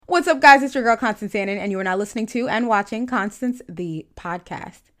What's up, guys? It's your girl, Constance Annan, and you are now listening to and watching Constance the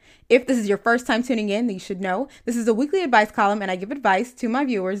Podcast. If this is your first time tuning in, then you should know this is a weekly advice column, and I give advice to my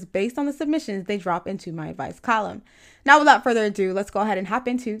viewers based on the submissions they drop into my advice column. Now, without further ado, let's go ahead and hop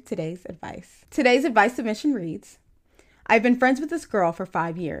into today's advice. Today's advice submission reads, I've been friends with this girl for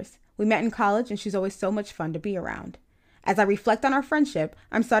 5 years. We met in college, and she's always so much fun to be around. As I reflect on our friendship,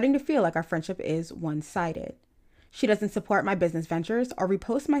 I'm starting to feel like our friendship is one-sided. She doesn't support my business ventures or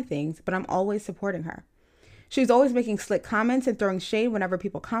repost my things, but I'm always supporting her. She's always making slick comments and throwing shade whenever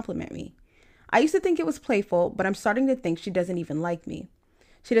people compliment me. I used to think it was playful, but I'm starting to think she doesn't even like me.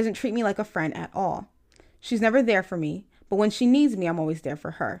 She doesn't treat me like a friend at all. She's never there for me, but when she needs me, I'm always there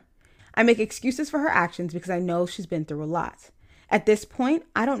for her. I make excuses for her actions because I know she's been through a lot. At this point,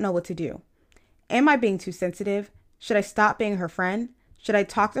 I don't know what to do. Am I being too sensitive? Should I stop being her friend? Should I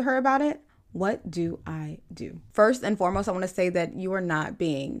talk to her about it? What do I do? First and foremost, I want to say that you are not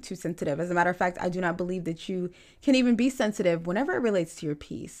being too sensitive. As a matter of fact, I do not believe that you can even be sensitive whenever it relates to your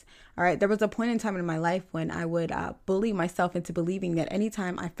peace. All right. There was a point in time in my life when I would bully myself into believing that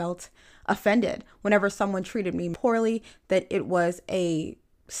anytime I felt offended, whenever someone treated me poorly, that it was a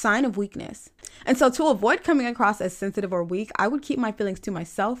sign of weakness. And so to avoid coming across as sensitive or weak, I would keep my feelings to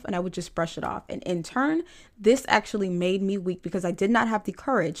myself and I would just brush it off. And in turn, this actually made me weak because I did not have the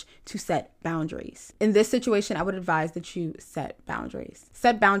courage to set boundaries. In this situation, I would advise that you set boundaries.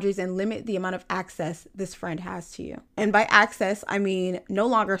 Set boundaries and limit the amount of access this friend has to you. And by access, I mean no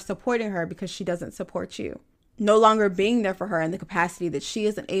longer supporting her because she doesn't support you. No longer being there for her in the capacity that she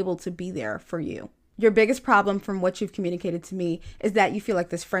isn't able to be there for you. Your biggest problem from what you've communicated to me is that you feel like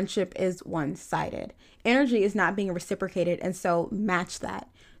this friendship is one-sided. Energy is not being reciprocated, and so match that.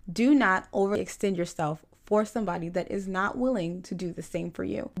 Do not overextend yourself for somebody that is not willing to do the same for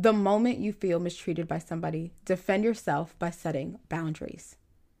you. The moment you feel mistreated by somebody, defend yourself by setting boundaries.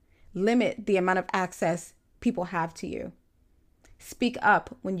 Limit the amount of access people have to you. Speak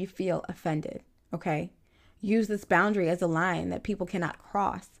up when you feel offended, okay? Use this boundary as a line that people cannot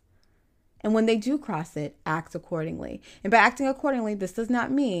cross. And when they do cross it, act accordingly. And by acting accordingly, this does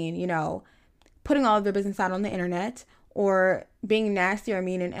not mean, putting all of their business out on the internet or being nasty or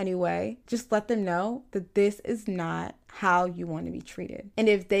mean in any way. Just let them know that this is not how you want to be treated. And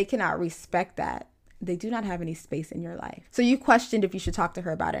if they cannot respect that, they do not have any space in your life. So you questioned if you should talk to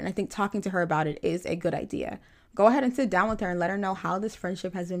her about it. And I think talking to her about it is a good idea. Go ahead and sit down with her and let her know how this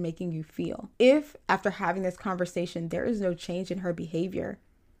friendship has been making you feel. If after having this conversation, there is no change in her behavior,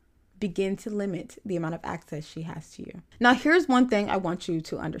 begin to limit the amount of access she has to you. Now, here's one thing I want you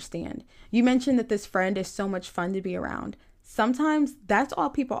to understand. You mentioned that this friend is so much fun to be around. Sometimes that's all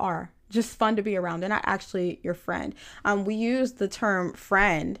people are, just fun to be around. They're not actually your friend. We use the term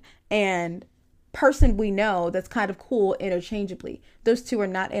friend and person we know that's kind of cool interchangeably. Those two are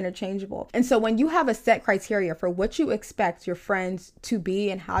not interchangeable. And so when you have a set criteria for what you expect your friends to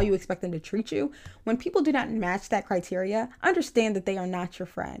be and how you expect them to treat you, when people do not match that criteria, understand that they are not your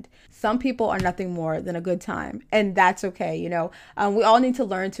friend. Some people are nothing more than a good time, and that's okay. We all need to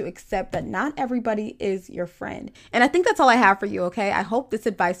learn to accept that not everybody is your friend. And I think that's all I have for you, okay? I hope this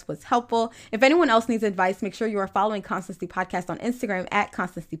advice was helpful. If anyone else needs advice, make sure you are following Constance the Podcast on Instagram at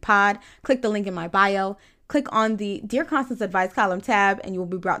Constance the Pod. Click the link in my bio. Click on the Dear Constance Advice column tab and you will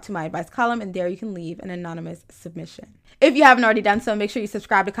be brought to my advice column, and there you can leave an anonymous submission. If you haven't already done so, make sure you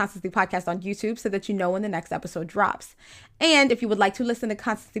subscribe to Constance the Podcast on YouTube so that you know when the next episode drops. And if you would like to listen to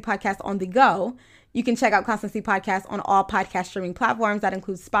Constance the Podcast on the go, you can check out Constance the Podcast on all podcast streaming platforms. That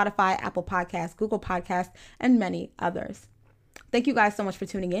includes Spotify, Apple Podcasts, Google Podcasts, and many others. Thank you guys so much for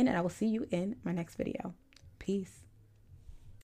tuning in, and I will see you in my next video. Peace.